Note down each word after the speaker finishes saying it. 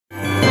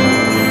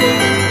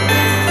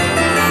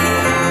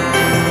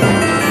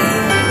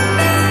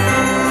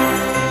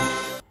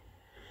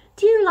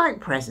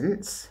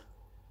presents.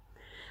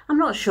 I'm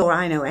not sure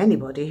I know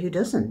anybody who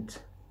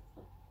doesn't.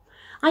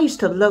 I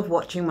used to love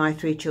watching my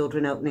 3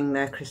 children opening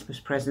their Christmas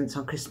presents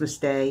on Christmas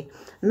Day,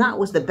 and that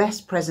was the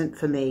best present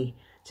for me,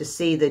 to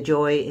see the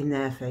joy in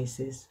their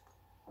faces.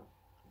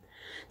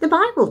 The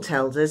Bible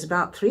tells us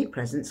about 3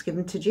 presents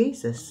given to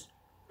Jesus.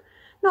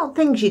 Not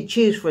things you'd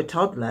choose for a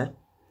toddler.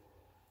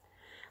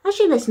 As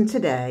you listen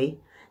today,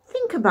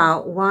 think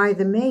about why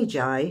the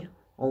Magi,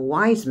 or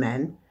wise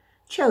men,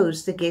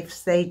 chose the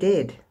gifts they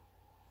did.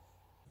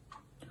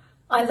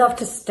 I love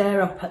to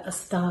stare up at the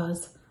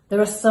stars.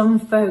 There are some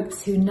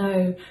folks who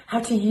know how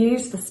to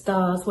use the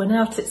stars when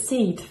out at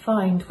sea to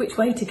find which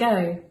way to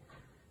go.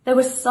 There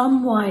were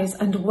some wise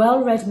and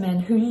well-read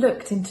men who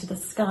looked into the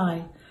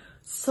sky,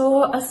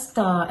 saw a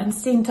star and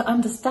seemed to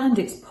understand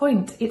its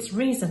point, its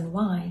reason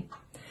why.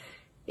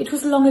 It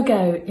was long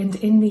ago, and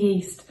in the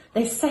east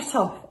they set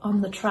off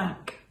on the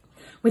track,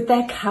 with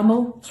their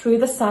camel through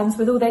the sands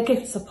with all their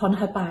gifts upon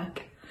her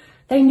back.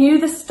 They knew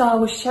the star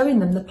was showing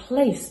them the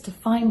place to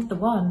find the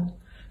one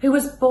who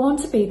was born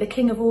to be the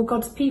king of all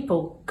God's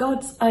people,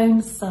 God's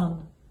own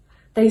son.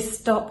 They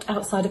stopped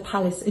outside a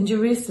palace in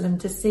Jerusalem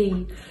to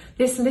see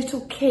this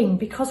little king,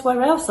 because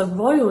where else are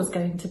royals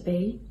going to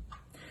be?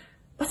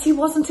 But he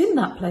wasn't in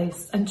that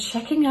place, and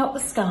checking out the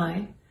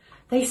sky,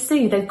 they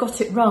see they've got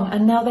it wrong,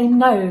 and now they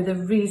know the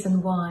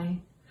reason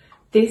why.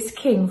 This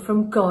king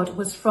from God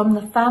was from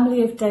the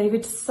family of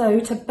David,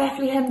 so to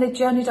Bethlehem they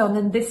journeyed on,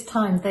 and this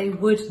time they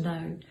would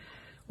know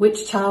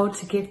which child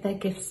to give their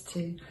gifts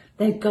to.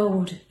 Their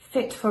gold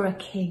fit for a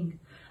king,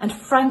 and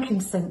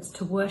frankincense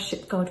to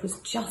worship God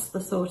was just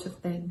the sort of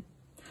thing.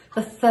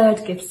 The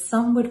third gift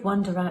some would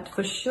wonder at,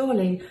 for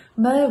surely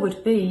myrrh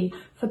would be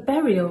for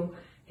burial.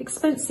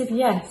 Expensive,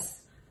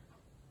 yes,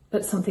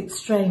 but something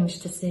strange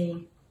to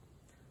see.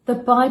 The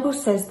Bible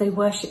says they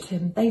worshipped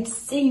him. They'd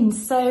seen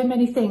so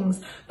many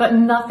things, but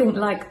nothing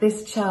like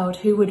this child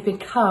who would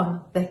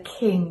become the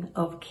King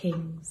of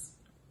Kings.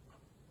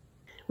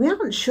 We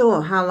aren't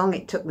sure how long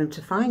it took them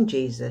to find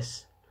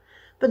Jesus,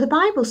 but the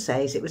Bible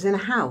says it was in a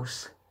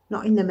house,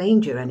 not in the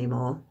manger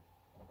anymore.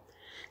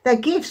 Their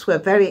gifts were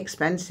very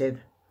expensive,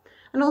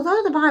 and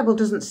although the Bible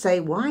doesn't say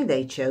why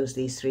they chose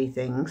these 3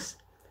 things,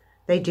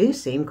 they do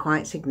seem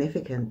quite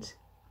significant.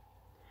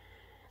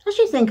 As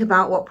you think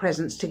about what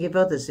presents to give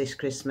others this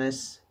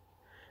Christmas,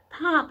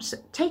 perhaps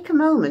take a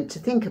moment to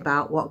think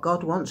about what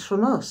God wants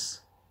from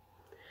us.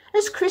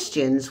 As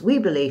Christians, we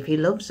believe he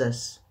loves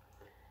us,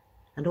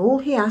 and all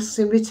he asks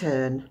in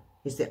return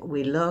is that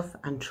we love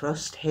and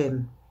trust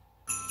him.